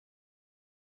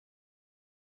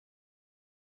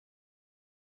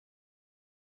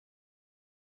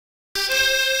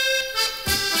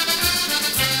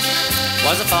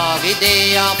'Twas a foggy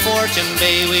day off Fortune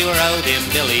Bay, we were out in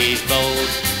Billy's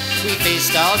boat. We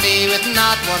fished all day with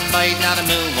not one bite, not a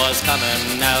moon was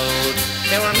coming out.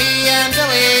 There were me and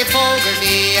Billy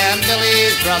Fogarty and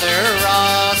Billy's brother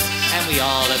Ross, and we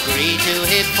all agreed to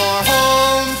hit for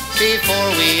home before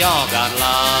we all got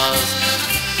lost.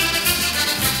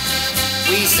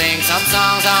 We sang some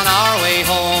songs on our way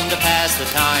home to pass the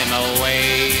time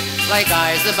away, like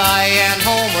Eyes the By and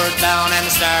Homeward Bound and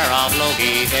the Star of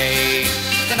Logie Day.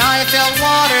 Then I felt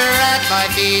water at my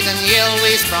feet and yell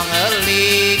we sprung a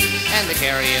leak, and the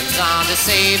carryings on to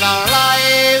save our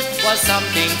lives was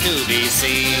something to be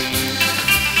seen.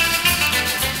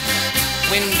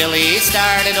 When Billy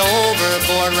started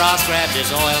overboard, Ross grabbed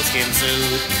his oilskin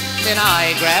suit. Then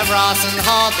I grabbed Ross and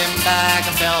hauled him back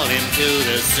and fell into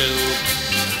the soup.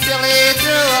 Billy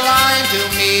threw a line to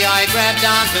me, I grabbed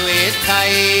onto it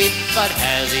tight, but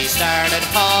as he started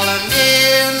hauling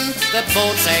in, the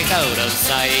boat sank out of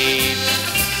sight.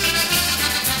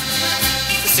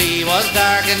 The sea was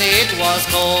dark and it was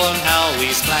cold, and how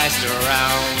we splashed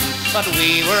around, but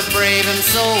we were brave and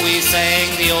so we sang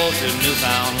the ode to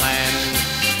Newfoundland.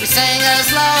 We sang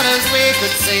as loud as we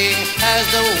could sing as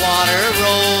the water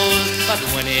rose, but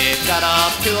when it got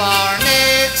up to our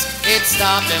necks, it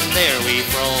stopped and there we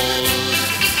froze.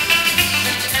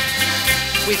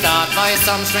 We thought by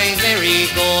some strange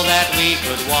miracle that we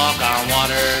could walk on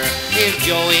water. If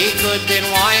Joey could, then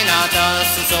why not us?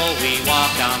 And so we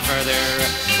walked on further.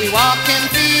 We walked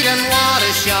 10 feet and what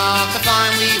a shock to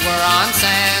find we were on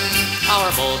sand. Our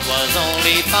boat was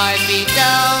only 5 feet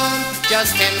down,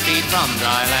 just 10 feet from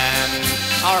dry land.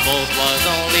 Our boat was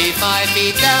only 5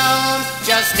 feet down,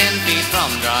 just 10 feet from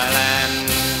dry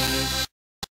land.